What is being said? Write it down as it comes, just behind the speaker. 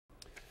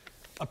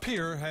A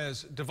pier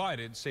has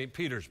divided St.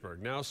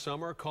 Petersburg. Now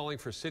some are calling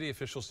for city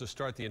officials to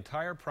start the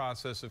entire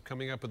process of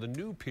coming up with a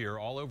new pier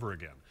all over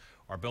again.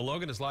 Our Bill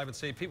Logan is live in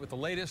St. Pete with the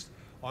latest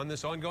on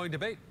this ongoing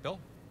debate. Bill?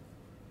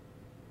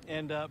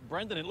 And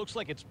Brendan, it looks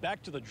like it's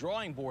back to the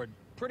drawing board.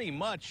 Pretty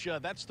much,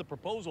 that's the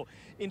proposal.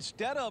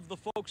 Instead of the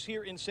folks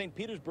here in St.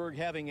 Petersburg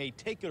having a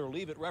take it or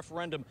leave it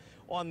referendum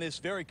on this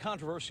very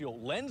controversial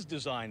lens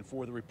design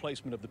for the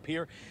replacement of the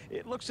pier,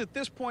 it looks at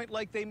this point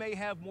like they may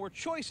have more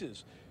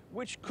choices,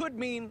 which could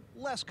mean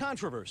less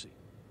controversy.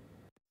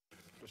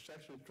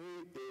 Section 3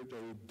 is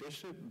a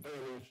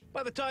disadvantage.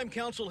 By the time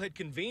council had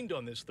convened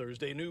on this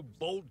Thursday, a new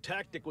bold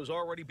tactic was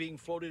already being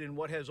floated in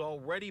what has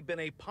already been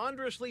a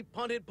ponderously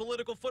punted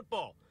political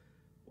football.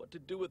 What to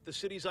do with the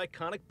city's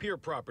iconic pier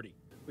property.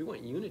 We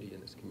want unity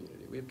in this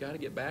community. We've got to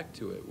get back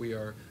to it. We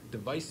are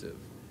divisive,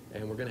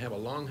 and we're going to have a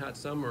long, hot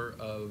summer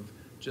of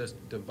just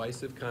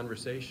divisive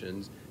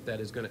conversations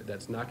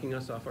that's knocking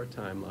us off our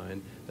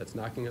timeline, that's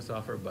knocking us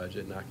off our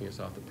budget, knocking us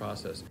off the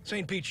process.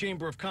 St. Pete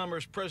Chamber of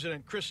Commerce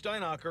President Chris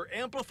Steinacher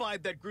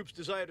amplified that group's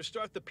desire to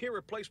start the pier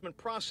replacement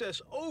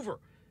process over.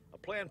 A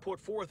plan put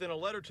forth in a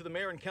letter to the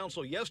mayor and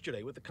council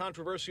yesterday with the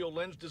controversial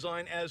lens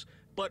design as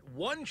but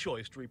one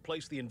choice to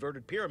replace the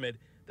inverted pyramid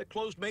that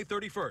closed May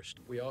 31st.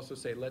 We also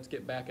say let's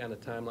get back on a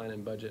timeline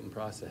and budget and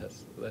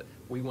process.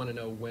 We want to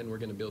know when we're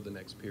going to build the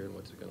next pier and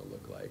what's it going to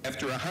look like.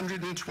 After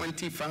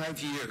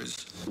 125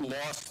 years,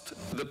 lost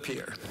the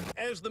pier.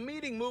 As the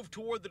meeting moved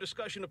toward the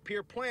discussion of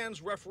pier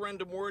plans,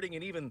 referendum wording,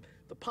 and even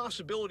the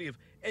possibility of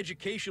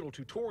educational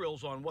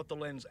tutorials on what the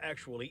lens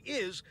actually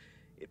is,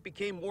 it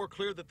became more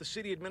clear that the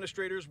city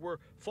administrators were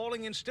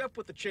falling in step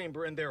with the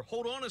chamber and their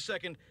hold on a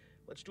second,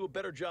 let's do a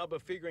better job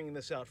of figuring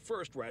this out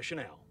first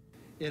rationale.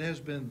 It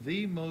has been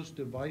the most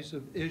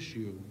divisive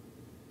issue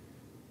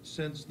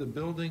since the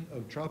building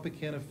of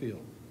Tropicana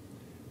Field.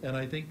 And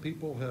I think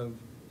people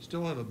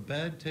still have a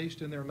bad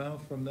taste in their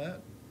mouth from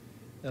that.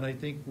 And I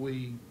think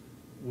we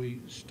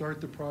start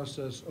the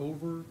process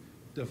over,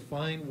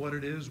 define what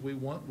it is we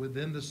want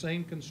within the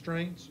same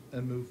constraints,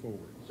 and move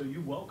forward. So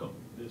you welcome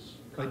this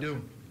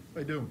concept?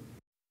 I do.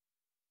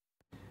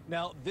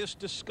 Now, this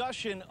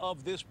discussion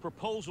of this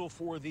proposal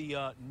for the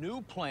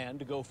new plan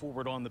to go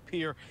forward on the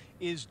pier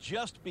is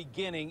just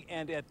beginning,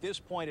 and at this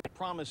point it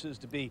promises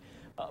to be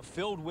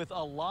filled with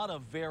a lot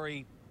of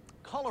very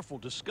colorful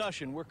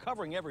discussion. We're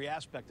covering every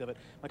aspect of it.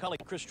 My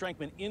colleague Chris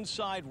Strankman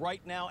inside right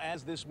now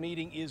as this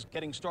meeting is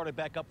getting started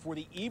back up for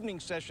the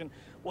evening session.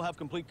 We'll have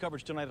complete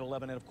coverage tonight at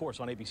 11 and, of course,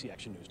 on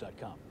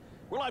ABCActionNews.com.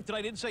 We're live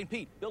tonight in St.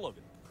 Pete. Bill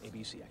Logan,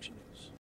 ABC Action News.